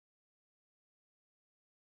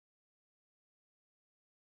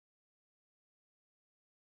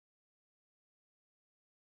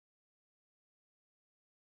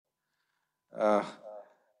Uh,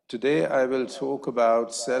 Today I will talk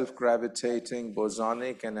about self-gravitating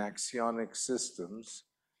bosonic and axionic systems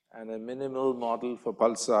and a minimal model for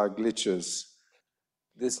pulsar glitches.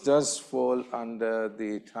 This does fall under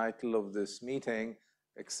the title of this meeting,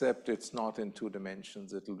 except it's not in 2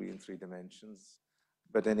 dimensions, it will be in 3 dimensions.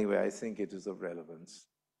 But anyway, I think it is of relevance.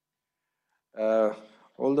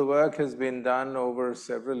 All the work has been done over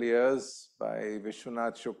several years by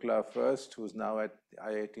Vishwanath Shukla first, who's now at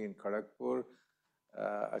IIT in Kharagpur,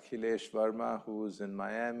 Akhilesh Verma, who's in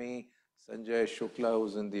Miami, Sanjay Shukla,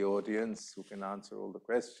 who's in the audience, who can answer all the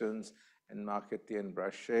questions, and Marc-Étienne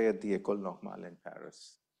Brachet at the École Normale in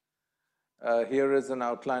Paris. Here is an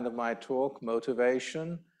outline of my talk,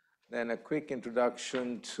 motivation, then a quick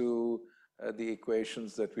introduction to the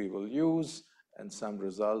equations that we will use, and some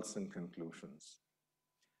results and conclusions.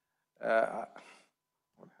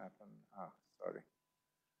 What happened? Sorry.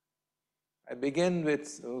 I begin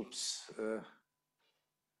with,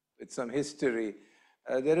 with some history.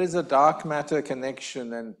 There is a dark matter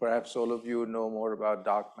connection, and perhaps all of you know more about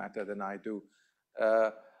dark matter than I do.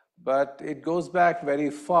 But it goes back very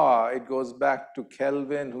far. It goes back to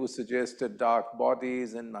Kelvin, who suggested dark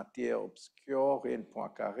bodies in matière obscure in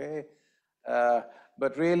Poincaré.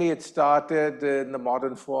 But really it started in the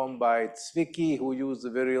modern form by Zwicky, who used the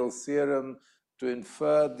virial theorem to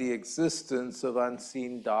infer the existence of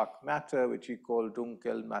unseen dark matter, which he called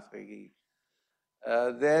Dunkelmaterie.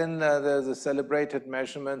 Then there's the celebrated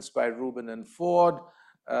measurements by Rubin and Ford,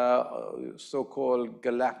 so-called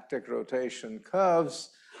galactic rotation curves,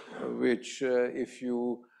 which if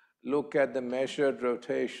you look at the measured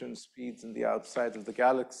rotation speeds in the outside of the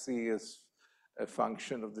galaxy as a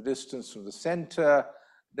function of the distance from the center,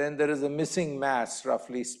 then there is a missing mass,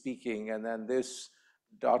 roughly speaking, and then this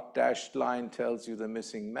dot dashed line tells you the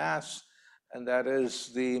missing mass, and that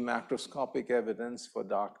is the macroscopic evidence for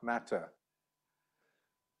dark matter.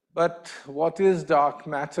 But what is dark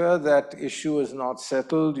matter? That issue is not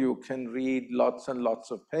settled. You can read lots and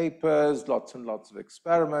lots of papers, lots and lots of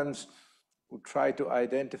experiments who try to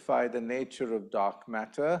identify the nature of dark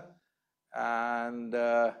matter. And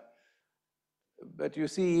but you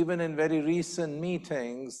see, even in very recent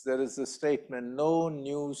meetings, there is a statement, no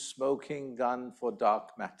new smoking gun for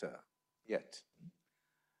dark matter yet.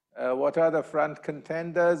 What are the front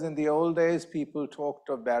contenders? In the old days, people talked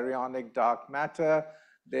of baryonic dark matter.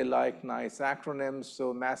 They like nice acronyms,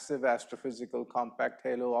 so massive astrophysical compact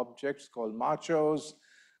halo objects called MACHOs.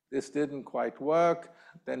 This didn't quite work.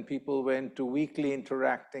 Then people went to weakly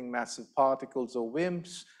interacting massive particles or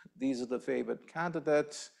WIMPs. These are the favored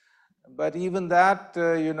candidates. But even that,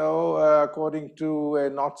 according to a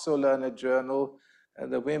not-so-learned journal,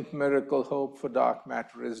 the WIMP miracle hope for dark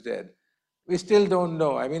matter is dead. We still don't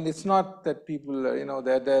know. I mean, it's not that people,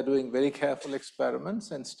 they're doing very careful experiments,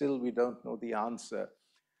 and still we don't know the answer.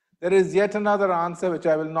 There is yet another answer, which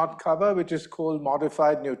I will not cover, which is called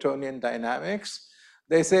modified Newtonian dynamics.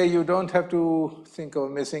 They say you don't have to think of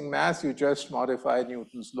missing mass, you just modify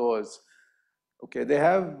Newton's laws. Okay, they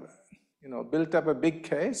have built up a big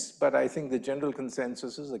case, but I think the general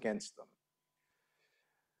consensus is against them.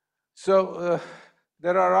 So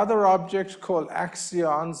there are other objects called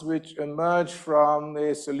axions, which emerge from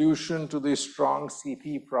a solution to the strong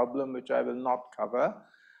CP problem, which I will not cover.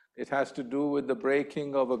 It has to do with the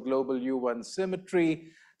breaking of a global U1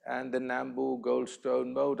 symmetry, and the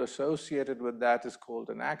Nambu-Goldstone mode associated with that is called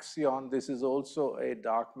an axion. This is also a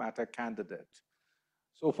dark matter candidate.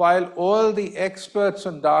 So while all the experts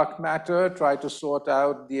on dark matter try to sort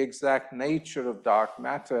out the exact nature of dark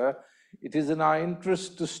matter, it is in our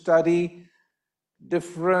interest to study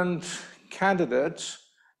different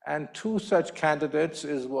candidates, and 2 such candidates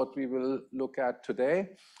is what we will look at today.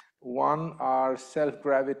 One are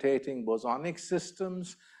self-gravitating bosonic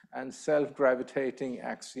systems and self-gravitating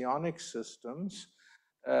axionic systems.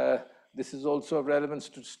 This is also of relevance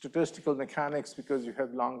to statistical mechanics because you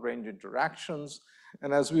have long-range interactions.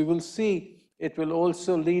 And as we will see, it will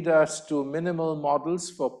also lead us to minimal models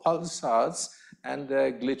for pulsars and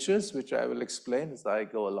glitches, which I will explain as I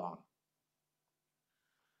go along.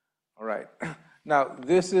 All right. Now,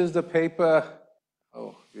 this is the paper.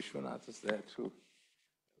 Oh, Vishwanath is there too.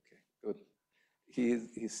 Okay, good.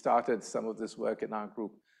 He started some of this work in our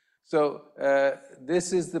group. So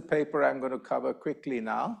this is the paper I'm going to cover quickly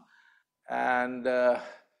now. And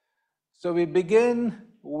so we begin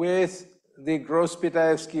with the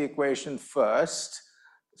Gross-Pitaevsky equation first.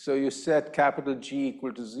 So you set capital G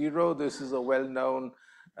equal to 0. This is a well-known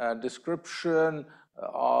description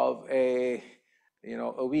of a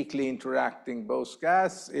weakly interacting Bose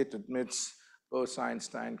gas. It admits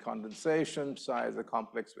Bose-Einstein condensation. Psi is a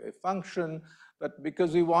complex wave function. but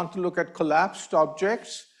because we want to look at collapsed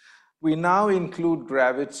objects, we now include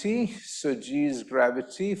gravity. So G is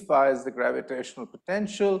gravity, phi is the gravitational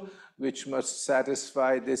potential, which must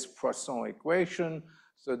satisfy this Poisson equation.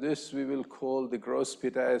 So this we will call the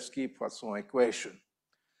Gross-Pitaevsky-Poisson equation.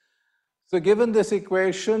 So given this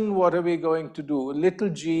equation, what are we going to do? Little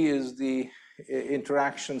g is the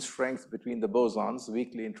interaction strength between the bosons,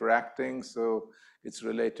 weakly interacting, so it's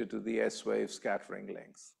related to the S-wave scattering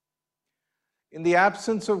length. In the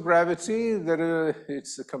absence of gravity,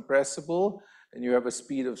 it's compressible, and you have a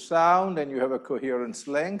speed of sound, and you have a coherence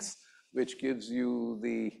length, which gives you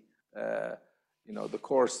the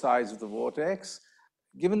core size of the vortex.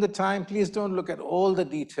 Given the time, please don't look at all the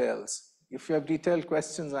details. If you have detailed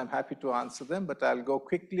questions, I'm happy to answer them, but I'll go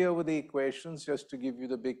quickly over the equations just to give you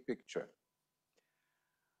the big picture.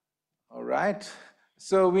 All right,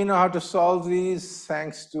 so we know how to solve these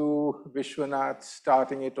thanks to Vishwanath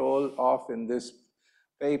starting it all off in this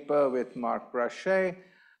paper with Marc Brachet.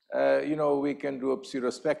 We can do a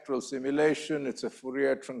pseudospectral simulation. It's a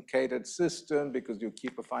Fourier truncated system because you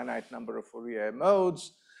keep a finite number of Fourier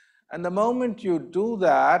modes. And the moment you do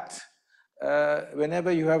that,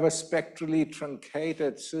 whenever you have a spectrally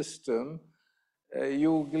truncated system,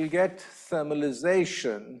 you will get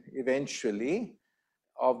thermalization eventually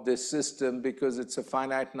of this system because it's a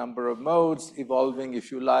finite number of modes evolving,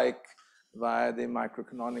 if you like, via the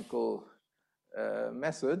microcanonical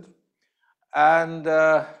method. And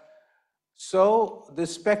so the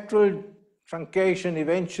spectral truncation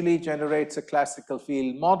eventually generates a classical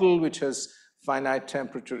field model which has finite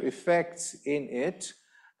temperature effects in it,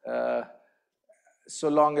 so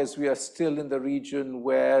long as we are still in the region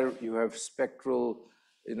where you have spectral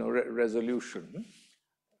resolution.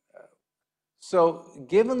 So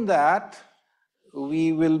given that,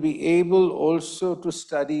 we will be able also to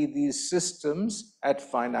study these systems at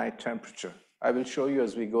finite temperature. I will show you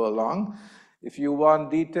as we go along. If you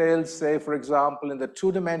want details, say, for example, in the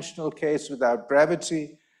two-dimensional case without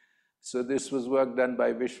gravity, so this was work done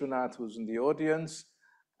by Vishwanath, who's in the audience.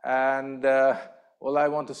 And all I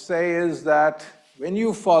want to say is that when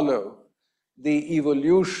you follow the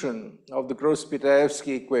evolution of the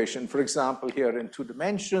Gross-Pitaevsky equation, for example, here in 2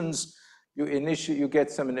 dimensions, you get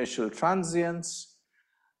some initial transients.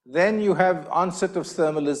 Then you have onset of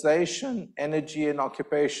thermalization, energy and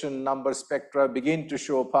occupation number spectra begin to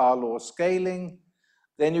show power law scaling.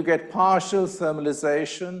 Then you get partial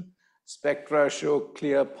thermalization. Spectra show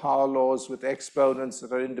clear power laws with exponents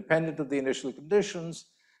that are independent of the initial conditions.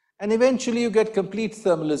 And eventually you get complete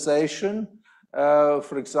thermalization.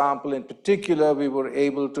 For example, in particular, we were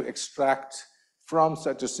able to extract from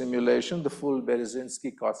such a simulation the full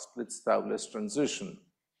Berezinski-Kosterlitz-Thouless transition.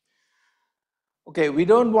 Okay, we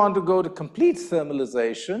don't want to go to complete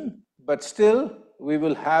thermalization, but still we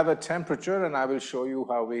will have a temperature, and I will show you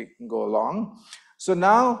how we can go along. So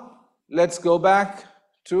now let's go back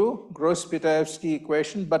to Gross-Pitaevsky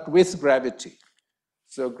equation, but with gravity.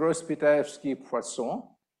 So Gross-Pitaevsky-Poisson.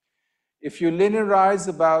 If you linearize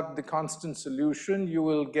about the constant solution, you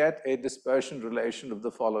will get a dispersion relation of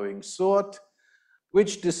the following sort,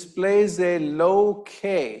 which displays a low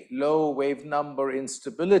k, low wave number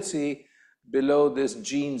instability below this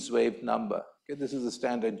Jeans wave number. Okay, this is the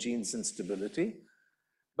standard Jeans instability,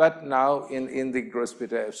 but now in the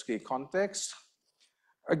Gross-Pitaevsky context.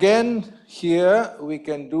 Again, here we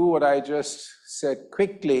can do what I just said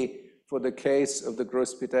quickly for the case of the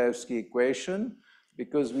Gross-Pitaevsky equation.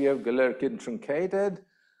 Because we have Galerkin truncated,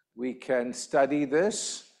 we can study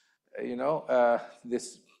this.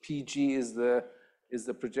 This PG is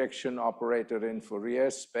the projection operator in Fourier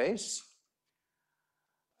space.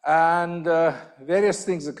 And various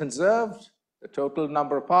things are conserved. The total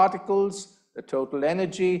number of particles, the total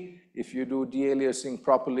energy, if you do de-aliasing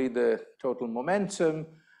properly, the total momentum.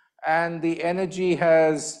 And the energy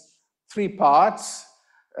has 3 parts.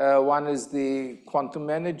 One is the quantum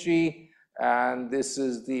energy, and this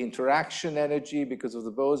is the interaction energy because of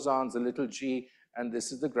the bosons, the little g, and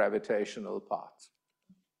this is the gravitational part.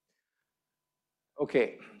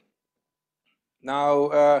 Okay.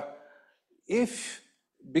 Now,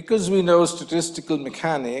 because we know statistical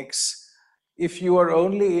mechanics, if you are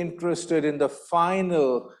only interested in the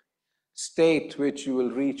final state which you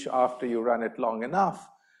will reach after you run it long enough,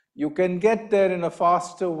 you can get there in a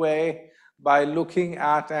faster way by looking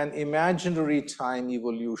at an imaginary time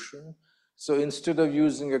evolution. So instead of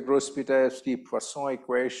using a Gross-Pitaevsky-Poisson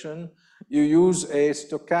equation, you use a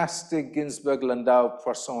stochastic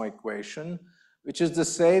Ginzburg-Landau-Poisson equation, which is the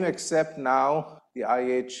same except now the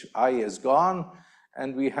I is gone,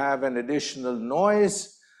 and we have an additional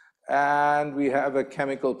noise, and we have a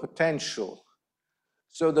chemical potential.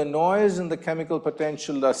 So the noise and the chemical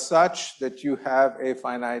potential are such that you have a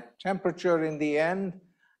finite temperature in the end,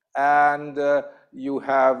 and you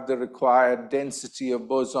have the required density of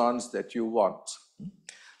bosons that you want.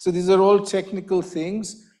 So these are all technical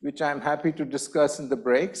things which I'm happy to discuss in the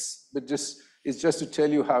breaks, but it's just to tell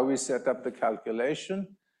you how we set up the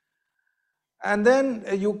calculation. And then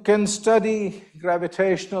you can study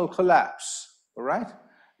gravitational collapse, all right?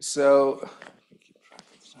 So,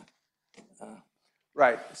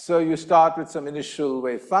 right, so you start with some initial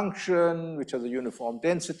wave function, which has a uniform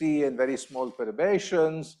density and very small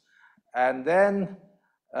perturbations, and then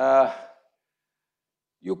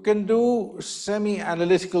you can do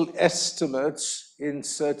semi-analytical estimates in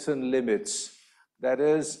certain limits. That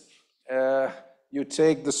is, you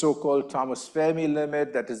take the so-called Thomas Fermi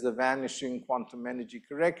limit, that is the vanishing quantum energy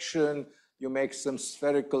correction. You make some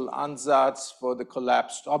spherical ansatz for the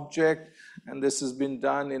collapsed object, and this has been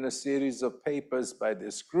done in a series of papers by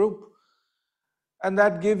this group. And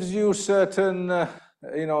that gives you certain,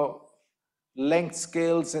 length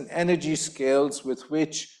scales and energy scales with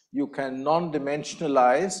which you can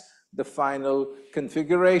non-dimensionalize the final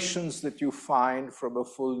configurations that you find from a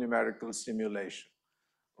full numerical simulation,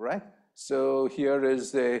 right? So here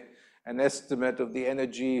is an estimate of the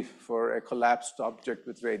energy for a collapsed object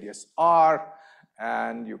with radius r,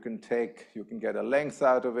 and you can get a length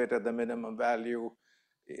out of it at the minimum value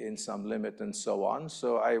in some limit and so on.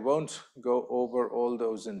 So I won't go over all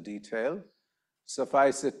those in detail.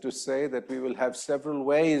 Suffice it to say that we will have several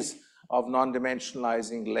ways of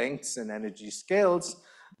non-dimensionalizing lengths and energy scales,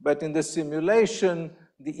 but in the simulation,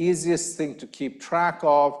 the easiest thing to keep track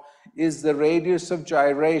of is the radius of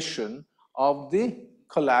gyration of the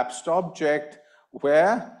collapsed object,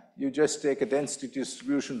 where you just take a density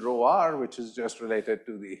distribution rho r, which is just related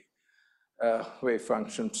to the wave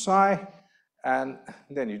function psi, and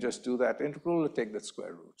then you just do that integral and take the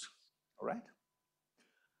square root, all right?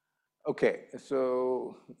 Okay,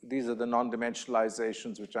 so these are the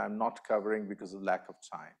non-dimensionalizations which I'm not covering because of lack of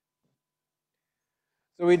time.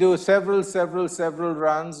 So we do several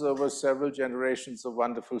runs over several generations of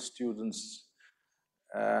wonderful students.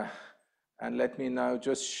 And let me now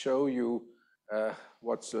just show you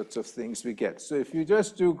what sorts of things we get. So if you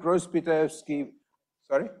just do Gross-Pitaevsky,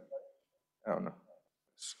 sorry? Oh, no.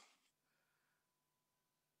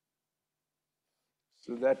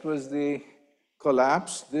 So that was the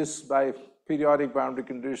collapse. This, by periodic boundary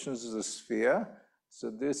conditions, is a sphere. So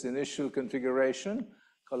this initial configuration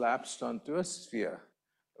collapsed onto a sphere.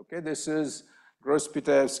 Okay, this is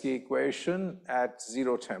Gross-Pitaevsky equation at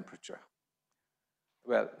 0 temperature.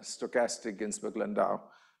 Well, stochastic Ginzburg-Landau.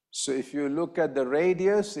 So if you look at the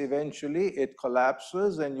radius, eventually it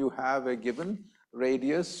collapses and you have a given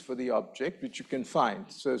radius for the object, which you can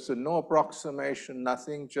find. So no approximation,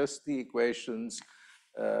 nothing, just the equations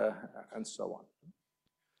and so on.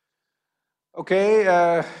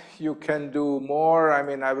 Okay, you can do more. I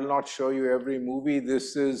mean, I will not show you every movie.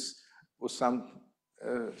 This is some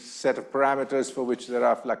set of parameters for which there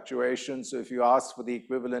are fluctuations. So if you ask for the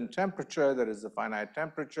equivalent temperature, there is a finite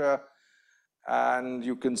temperature. And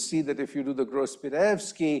you can see that if you do the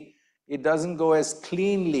Gross-Pitaevsky, it doesn't go as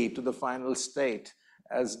cleanly to the final state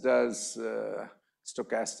as does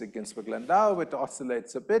stochastic Ginzburg-Landau. It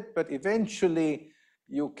oscillates a bit, but eventually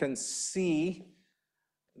you can see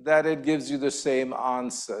that it gives you the same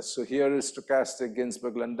answer. So here is stochastic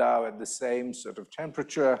Ginzburg-Landau at the same sort of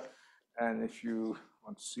temperature. And if you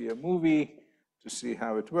want to see a movie to see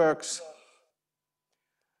how it works,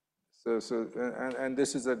 and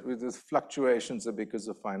this is with the fluctuations are because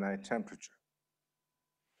of finite temperature.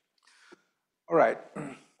 All right.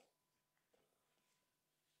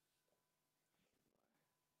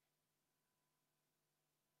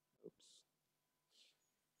 Oops.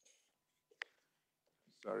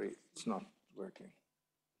 Sorry, it's not working.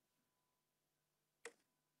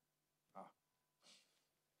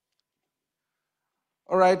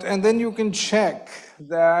 All right, and then you can check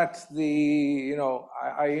that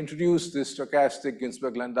I introduced this stochastic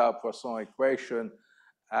Ginzburg-Landau-Poisson equation,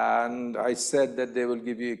 and I said that they will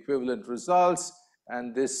give you equivalent results,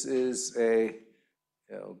 and this is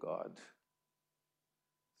oh God,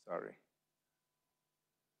 sorry.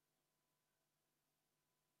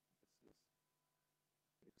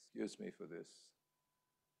 Excuse me for this.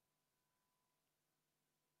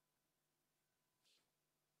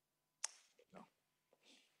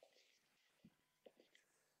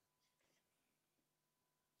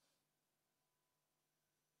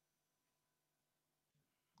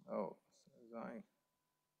 Oh,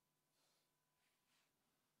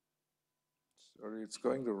 sorry, it's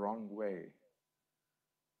going the wrong way.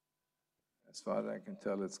 As far as I can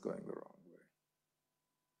tell, it's going the wrong way.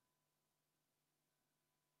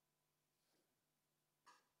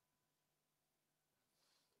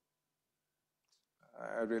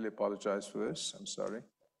 I really apologize for this. I'm sorry.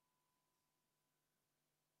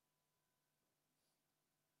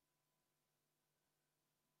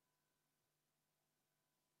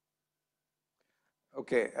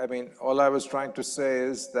 Okay, I mean, all I was trying to say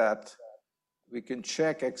is that we can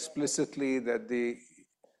check explicitly that the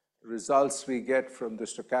results we get from the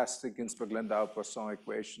stochastic Ginzburg-Landau-Poisson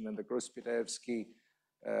equation and the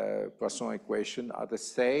Gross-Pitayevsky-Poisson equation are the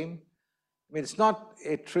same. I mean, it's not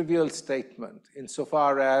a trivial statement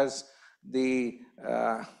insofar as the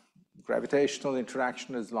gravitational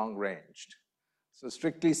interaction is long-ranged. So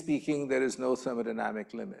strictly speaking, there is no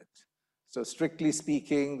thermodynamic limit. So strictly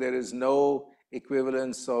speaking, there is no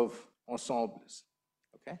equivalence of ensembles.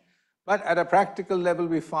 Okay? But at a practical level,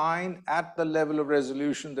 we find at the level of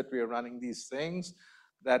resolution that we are running these things,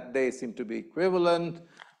 that they seem to be equivalent,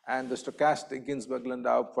 and the stochastic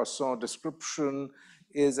Ginzburg-Landau-Poisson description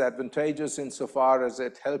is advantageous insofar as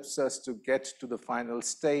it helps us to get to the final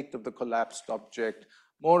state of the collapsed object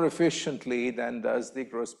more efficiently than does the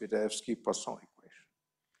Gross-Pitayevsky-Poisson equation.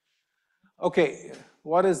 Okay,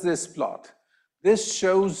 what is this plot? This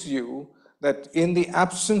shows you that in the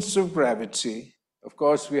absence of gravity, of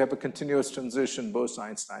course, we have a continuous transition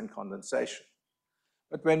Bose-Einstein condensation.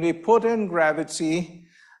 But when we put in gravity,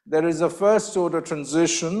 there is a first order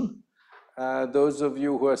transition. Those of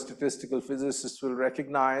you who are statistical physicists will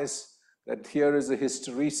recognize that here is a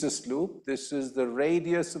hysteresis loop. This is the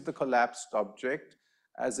radius of the collapsed object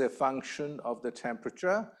as a function of the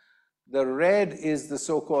temperature. The red is the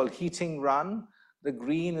so-called heating run. The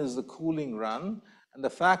green is the cooling run. And the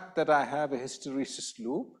fact that I have a hysteresis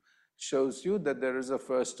loop shows you that there is a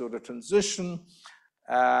first order transition.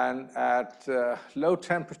 And at low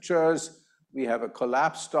temperatures, we have a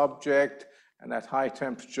collapsed object. And at high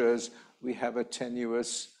temperatures, we have a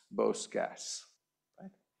tenuous Bose gas.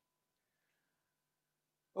 Right?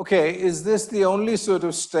 Okay, is this the only sort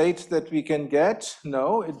of state that we can get?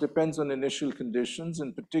 No, it depends on initial conditions.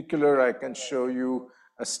 In particular, I can show you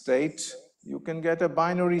a state. You can get a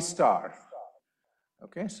binary star.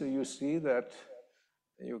 Okay, so you see that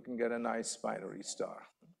you can get a nice binary star.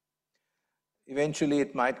 Eventually,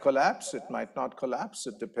 it might collapse, it might not collapse.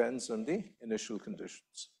 It depends on the initial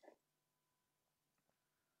conditions.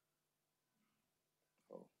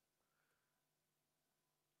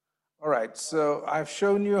 All right, so I've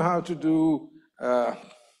shown you how to do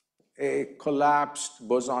a collapsed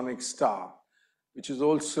bosonic star, which is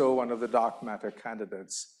also one of the dark matter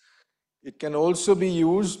candidates. It can also be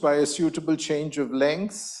used by a suitable change of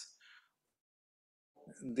length.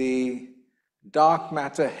 The dark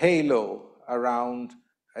matter halo around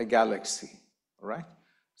a galaxy, all right?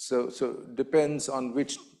 So it depends on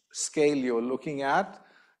which scale you're looking at,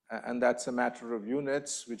 and that's a matter of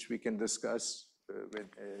units, which we can discuss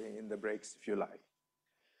in the breaks if you like.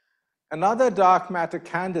 Another dark matter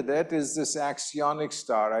candidate is this axionic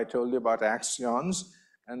star. I told you about axions,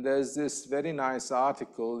 and there's this very nice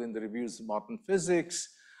article in the Reviews of Modern Physics.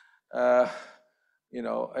 You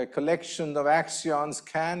know, a collection of axions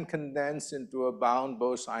can condense into a bound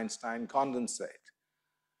Bose-Einstein condensate.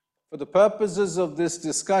 For the purposes of this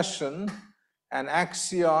discussion, an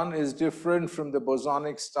axion is different from the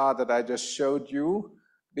bosonic star that I just showed you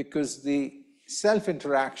because the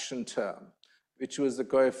self-interaction term, which was the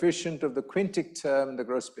coefficient of the quintic term in the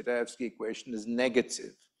Gross-Pitayevsky equation, is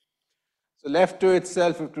negative. So left to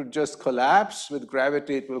itself, it would just collapse. With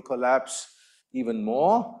gravity, it will collapse even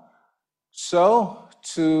more. So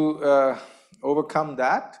to overcome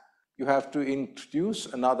that, you have to introduce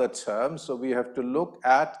another term. So we have to look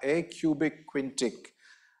at a cubic quintic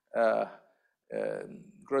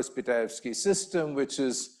Gross-Pitayevsky system, which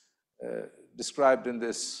is described in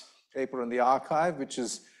this paper in the archive, which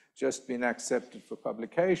has just been accepted for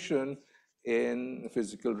publication in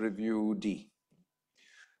Physical Review D.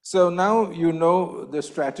 So now you know the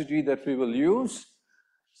strategy that we will use.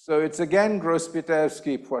 So it's again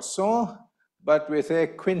Gross-Pitayevsky-Poisson, but with a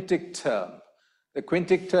quintic term. The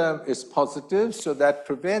quintic term is positive, so that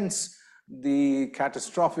prevents the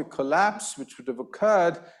catastrophic collapse which would have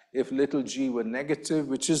occurred if little g were negative,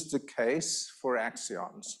 which is the case for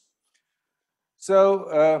axions.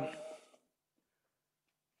 So,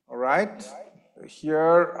 all right,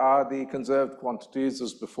 here are the conserved quantities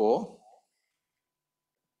as before.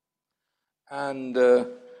 And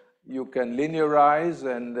you can linearize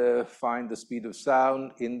and find the speed of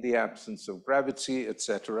sound in the absence of gravity,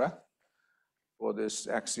 etc., for this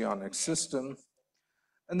axionic system.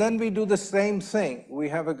 And then we do the same thing. We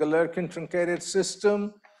have a Galerkin truncated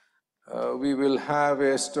system. We will have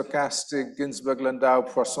a stochastic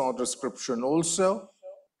Ginzburg-Landau-Poisson description also.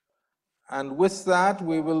 And with that,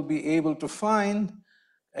 we will be able to find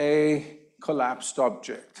a collapsed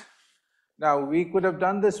object. Now, we could have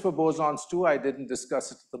done this for bosons too. I didn't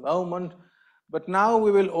discuss it at the moment. But now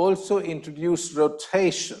we will also introduce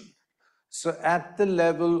rotation. So at the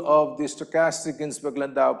level of the stochastic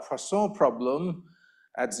Ginzburg-Landau-Poisson problem,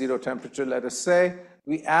 at 0 temperature, let us say,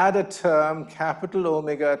 we add a term capital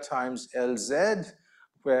omega times Lz,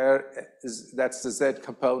 where that's the z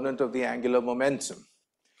component of the angular momentum.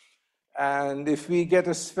 And if we get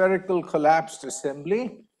a spherical collapsed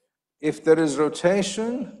assembly, if there is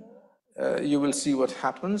rotation, you will see what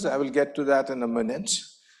happens. I will get to that in a minute.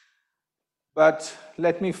 But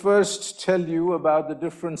let me first tell you about the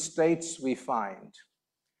different states we find.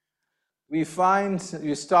 You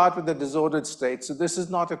start with the disordered state. So this is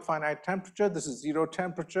not at finite temperature. This is 0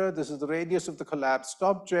 temperature. This is the radius of the collapsed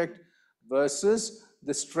object versus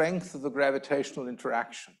the strength of the gravitational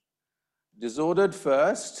interaction. Disordered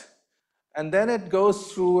first, and then it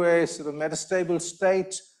goes through a sort of metastable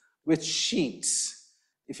state with sheets.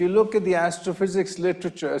 If you look at the astrophysics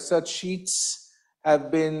literature, such sheets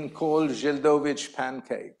have been called Želdovich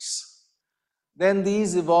pancakes. Then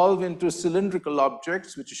these evolve into cylindrical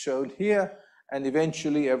objects, which are shown here, and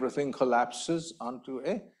eventually everything collapses onto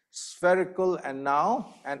a spherical and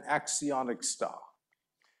now an axionic star,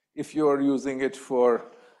 if you are using it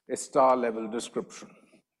for a star level description.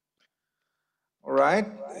 All right,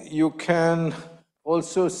 you can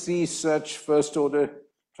also see such first order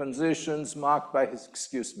transitions marked by his,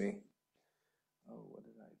 excuse me. Oh, what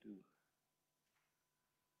did I do?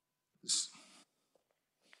 This.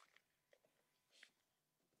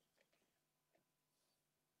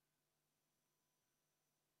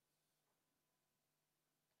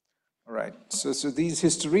 All right, so these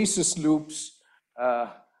hysteresis loops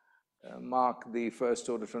mark the first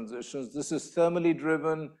order transitions. This is thermally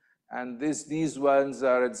driven, and these ones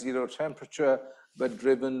are at 0 temperature, but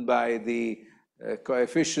driven by the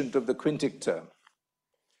coefficient of the quintic term.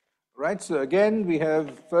 Right, so again, we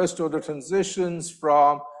have first order transitions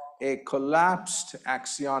from a collapsed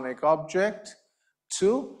axionic object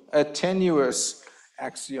to a tenuous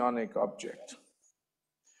axionic object.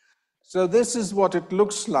 So this is what it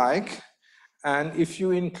looks like. And if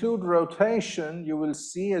you include rotation, you will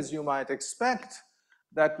see, as you might expect,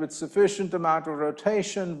 that with sufficient amount of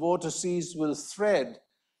rotation, vortices will thread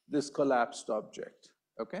this collapsed object,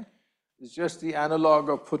 okay? It's just the analog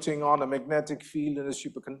of putting on a magnetic field in a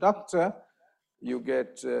superconductor. You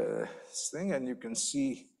get this thing, and you can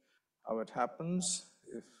see how it happens.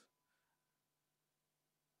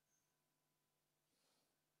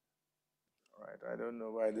 All right, I don't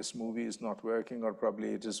know why this movie is not working, or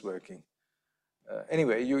probably it is working.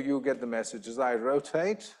 Anyway, you get the message. As I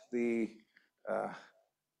rotate, the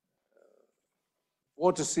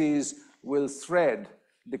vortices will thread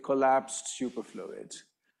the collapsed superfluid.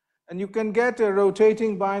 And you can get a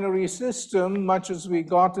rotating binary system, much as we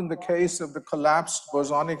got in the case of the collapsed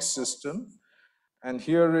bosonic system. And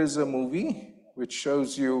here is a movie which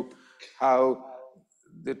shows you how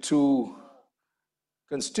the two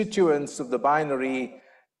constituents of the binary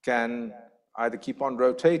can either keep on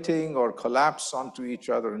rotating or collapse onto each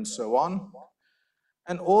other and so on.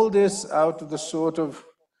 And all this out of the sort of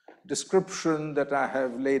description that I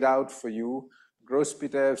have laid out for you,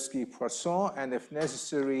 Gross-Pitaevsky-Poisson, and if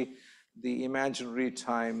necessary, the imaginary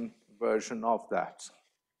time version of that.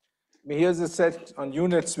 Here's a set on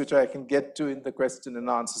units which I can get to in the question and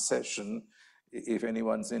answer session if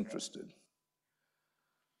anyone's interested.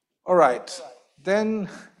 All right, then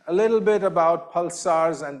a little bit about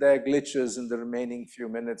pulsars and their glitches in the remaining few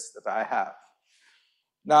minutes that I have.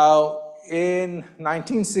 Now, in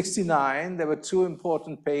 1969, there were two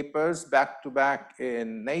important papers back to back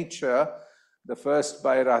in Nature, the first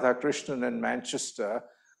by Radhakrishnan in Manchester.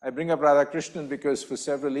 I bring up Radhakrishnan because for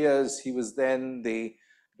several years, he was then the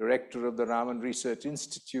director of the Raman Research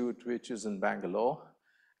Institute, which is in Bangalore,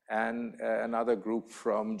 and another group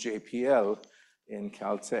from JPL in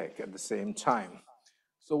Caltech at the same time.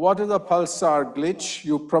 So what is a pulsar glitch?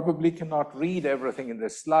 You probably cannot read everything in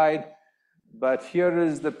this slide, but here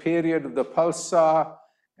is the period of the pulsar,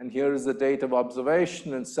 and here is the date of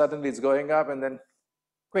observation, and suddenly it's going up, and then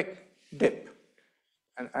quick dip,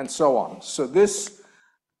 and so on. So this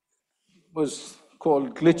was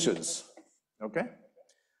called glitches, okay?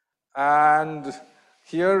 And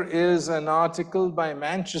here is an article by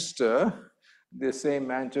Manchester, the same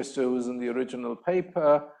Manchester who was in the original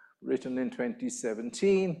paper, written in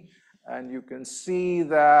 2017. And you can see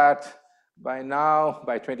that by now,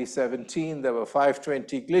 by 2017, there were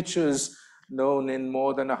 520 glitches known in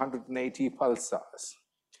more than 180 pulsars.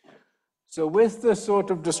 So with the sort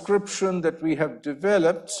of description that we have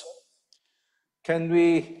developed, can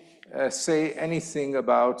we say anything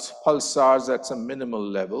about pulsars at some minimal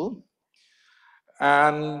level.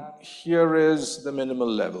 And here is the minimal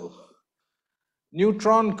level.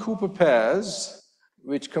 Neutron Cooper pairs,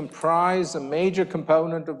 which comprise a major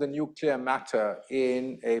component of the nuclear matter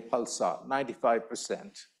in a pulsar,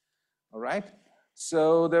 95%. All right?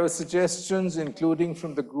 So there were suggestions, including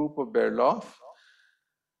from the group of Berloff,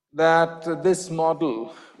 that this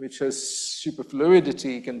model, which has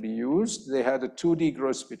superfluidity, can be used. They had a 2D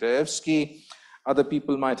Gross-Pitaevsky. Other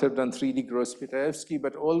people might have done 3D Gross-Pitaevsky,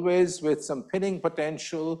 but always with some pinning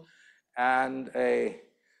potential and a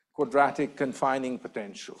quadratic confining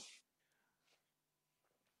potential.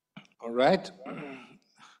 All right.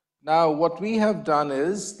 Now, what we have done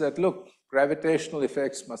is that, look, gravitational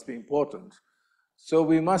effects must be important. So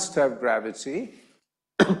we must have gravity.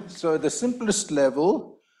 So at the simplest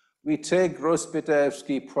level, we take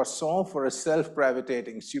Gross-Pitaevsky-Poisson for a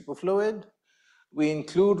self-gravitating superfluid. We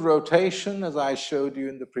include rotation, as I showed you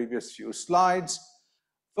in the previous few slides.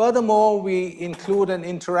 Furthermore, we include an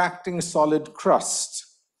interacting solid crust.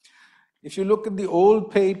 If you look at the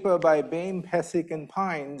old paper by Bain, Pethick, and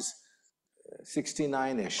Pines,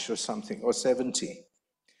 69-ish or something, or 70,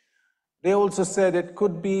 they also said it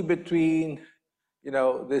could be between,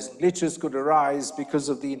 these glitches could arise because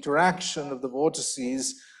of the interaction of the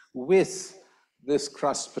vortices with this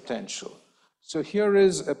crust potential. So here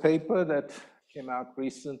is a paper that came out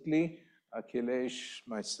recently, Akhilesh,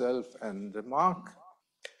 myself, and Mark.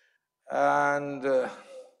 And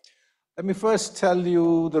let me first tell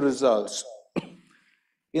you the results.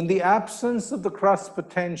 In the absence of the crust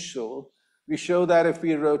potential, we show that if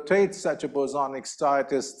we rotate such a bosonic star,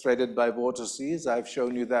 it is threaded by vortices. I've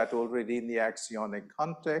shown you that already in the axionic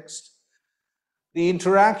context. The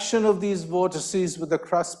interaction of these vortices with the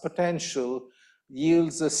crust potential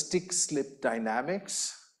yields a stick-slip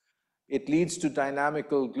dynamics. It leads to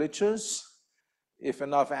dynamical glitches. If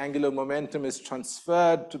enough angular momentum is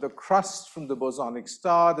transferred to the crust from the bosonic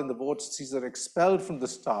star, then the vortices are expelled from the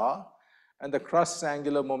star, and the crust's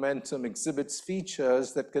angular momentum exhibits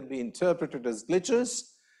features that can be interpreted as glitches.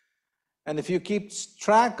 And if you keep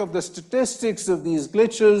track of the statistics of these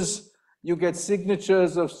glitches, you get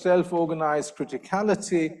signatures of self-organized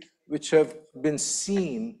criticality, which have been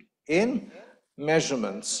seen in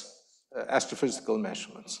measurements, astrophysical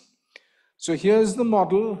measurements. So here's the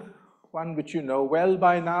model, one which you know well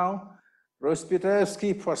by now,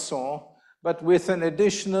 Gross-Pitaevsky-Poisson, but with an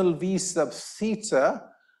additional V sub theta,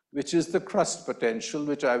 which is the crust potential,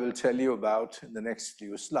 which I will tell you about in the next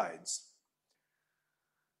few slides.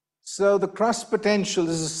 So the crust potential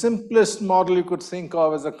is the simplest model you could think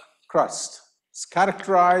of as a crust. It's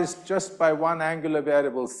characterized just by one angular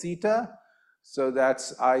variable theta. So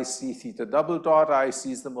that's IC theta double dot. IC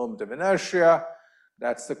is the moment of inertia.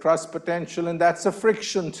 That's the crust potential, and that's a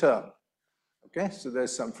friction term. Okay, so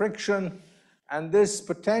there's some friction, and this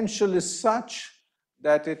potential is such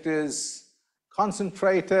that it is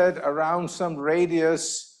concentrated around some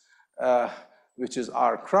radius, which is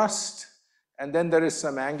our crust, and then there is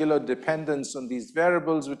some angular dependence on these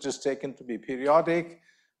variables, which is taken to be periodic.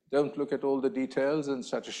 Don't look at all the details in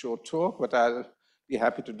such a short talk, but I'll be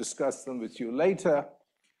happy to discuss them with you later.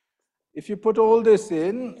 If you put all this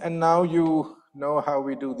in, and now you know how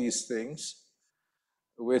we do these things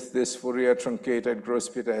with this Fourier truncated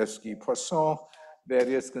Gross-Pitaevsky-Poisson,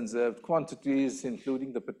 various conserved quantities,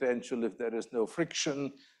 including the potential if there is no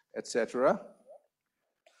friction, etc.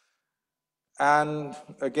 And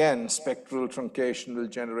again, spectral truncation will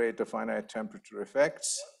generate a finite temperature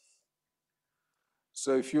effects.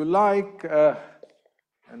 So if you like,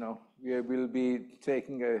 we will be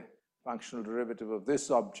taking a functional derivative of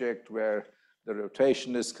this object where the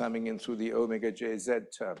rotation is coming in through the omega jz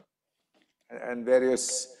term. And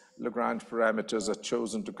various Lagrange parameters are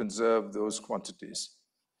chosen to conserve those quantities.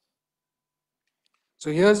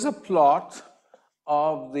 So here's a plot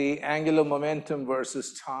of the angular momentum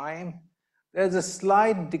versus time. There's a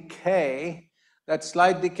slight decay. That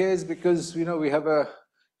slight decay is because we have a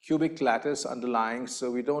cubic lattice underlying,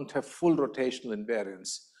 so we don't have full rotational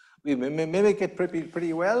invariance. We mimic it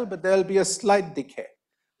pretty well, but there'll be a slight decay.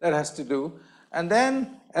 That has to do. And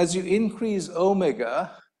then as you increase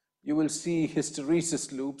omega, you will see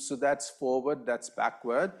hysteresis loops. So that's forward, that's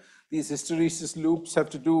backward. These hysteresis loops have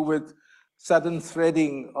to do with sudden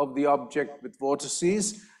threading of the object with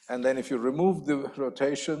vortices. And then if you remove the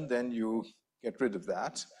rotation, then you get rid of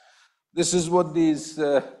that. This is what these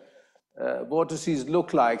vortices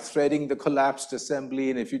look like, threading the collapsed assembly.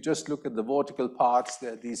 And if you just look at the vortical parts,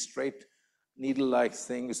 there are these straight needle-like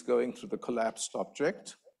things going through the collapsed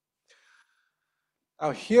object.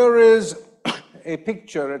 Now here is a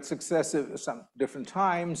picture at some different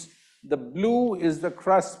times The blue is the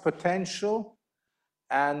crust potential,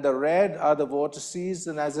 and the red are the vortices,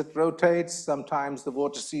 and as it rotates, sometimes the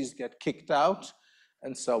vortices get kicked out,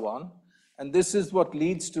 and so on. And this is what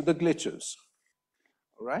leads to the glitches,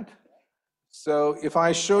 all right? So if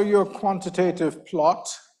I show you a quantitative plot,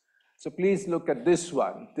 so please look at this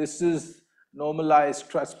one. This is normalized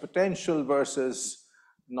crust potential versus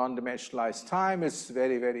non-dimensionalized time. It's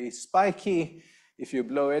very, very spiky. If you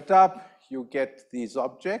blow it up, you get these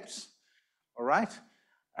objects, all right?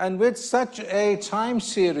 And with such a time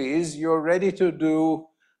series, you're ready to do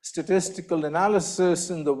statistical analysis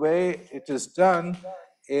in the way it is done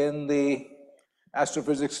in the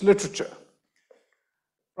astrophysics literature.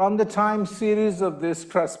 From the time series of this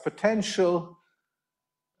crust potential,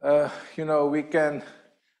 we can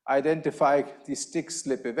identify the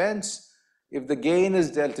stick-slip events. If the gain is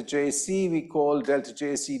delta JC, we call delta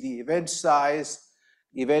JC the event size.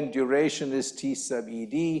 Event duration is T sub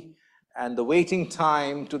ED. And the waiting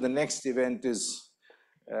time to the next event is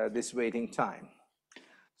this waiting time.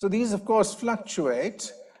 So these, of course,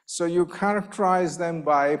 fluctuate. So you characterize them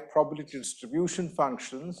by probability distribution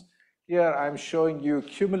functions. Here I'm showing you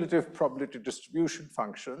cumulative probability distribution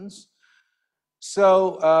functions.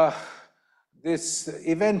 So this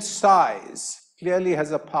event size clearly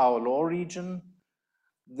has a power law region.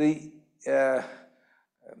 The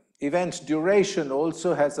event duration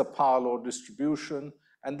also has a power law distribution.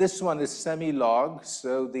 And this one is semi-log,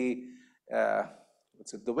 so the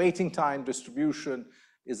waiting time distribution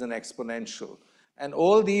is an exponential. And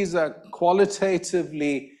all these are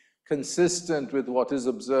qualitatively consistent with what is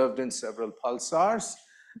observed in several pulsars.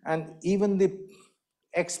 And even the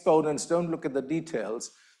exponents, don't look at the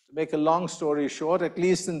details. To make a long story short, at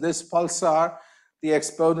least in this pulsar, the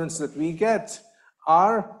exponents that we get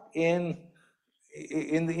are in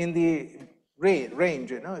the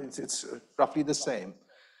range, it's roughly the same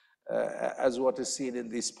as what is seen in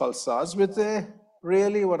these pulsars with a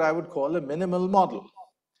really what I would call a minimal model.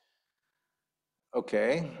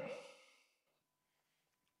 Okay.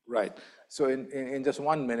 Right. So in just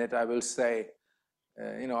 1 minute, I will say,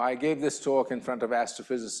 I gave this talk in front of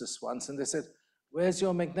astrophysicists once, and they said, where's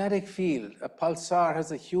your magnetic field? A pulsar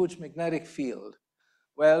has a huge magnetic field.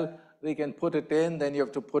 Well, we can put it in, then you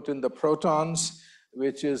have to put in the protons,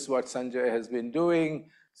 which is what Sanjay has been doing.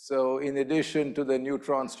 So in addition to the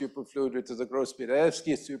neutron superfluid, which is a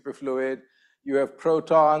Gross-Pilaevsky superfluid, you have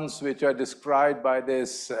protons, which are described by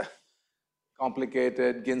this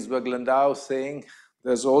complicated Ginzburg-Landau thing.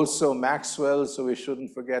 There's also Maxwell, so we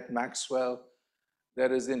shouldn't forget Maxwell.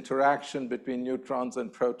 There is interaction between neutrons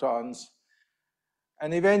and protons.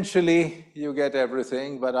 And eventually, you get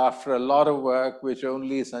everything, but after a lot of work, which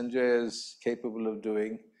only Sanjay is capable of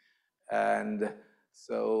doing. And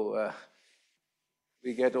so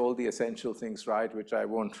we get all the essential things right, which I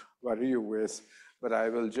won't worry you with, but I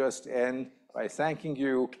will just end by thanking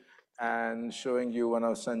you and showing you one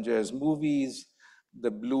of Sanjay's movies. The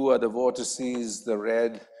blue are the vortices, the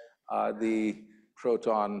red are the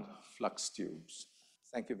proton flux tubes.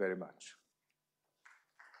 Thank you very much.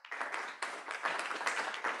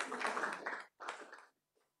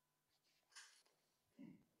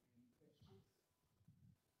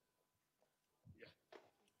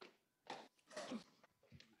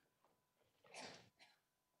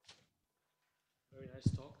 Very nice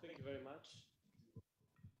talk. Thank you very much.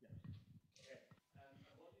 Yeah. Okay. I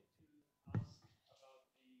wanted to ask about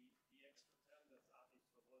the extra term that's added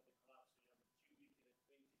to avoid the collapse. We have a cubic and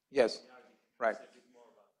a 20. Yes, right.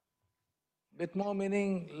 Bit more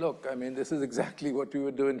meaning, look, I mean, this is exactly what we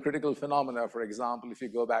would do in critical phenomena, for example, if you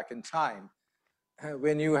go back in time.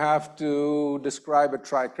 When you have to describe a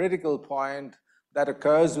tricritical point that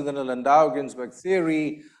occurs within a Landau-Ginzburg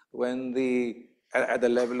theory, when at the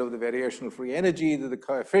level of the variational free energy, the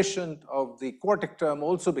coefficient of the quartic term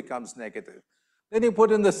also becomes negative. Then you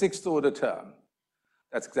put in the sixth order term.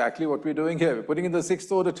 That's exactly what we're doing here. We're putting in the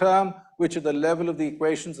sixth order term, which at the level of the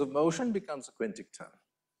equations of motion becomes a quintic term.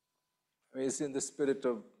 I mean, it's in the spirit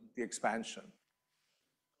of the expansion.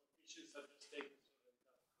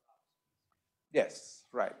 Yes,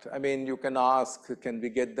 right. I mean, you can ask, can we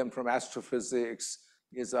get them from astrophysics?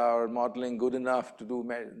 Is our modeling good enough to do?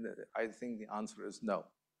 I think the answer is no.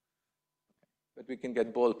 But we can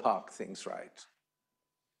get ballpark things right.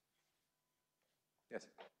 Yes.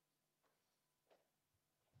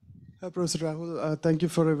 Hi, Professor Rahul. Thank you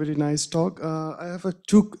for a very nice talk. I have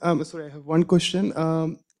one question.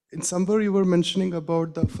 In somewhere you were mentioning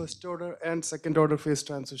about the first order and second order phase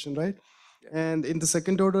transition, right? Yeah. And in the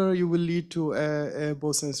second order, you will lead to a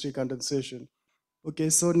Bose-Einstein condensation.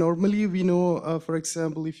 Okay, so normally we know, for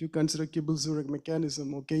example, if you consider Kibble-Zurek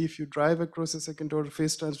mechanism, okay, if you drive across a second order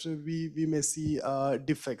phase transfer, we may see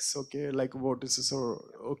defects, okay, like vortices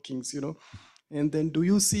or kinks, you know. And then do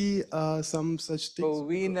you see some such things? So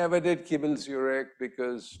we never did Kibble-Zurek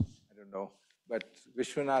because, I don't know, but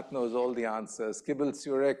Vishwanath knows all the answers.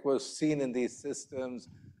 Kibble-Zurek was seen in these systems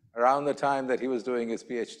around the time that he was doing his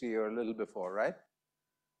PhD or a little before, right?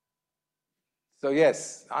 So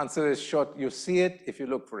yes, answer is short. You see it if you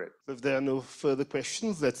look for it. If there are no further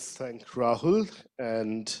questions, let's thank Rahul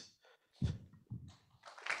and move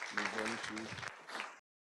on to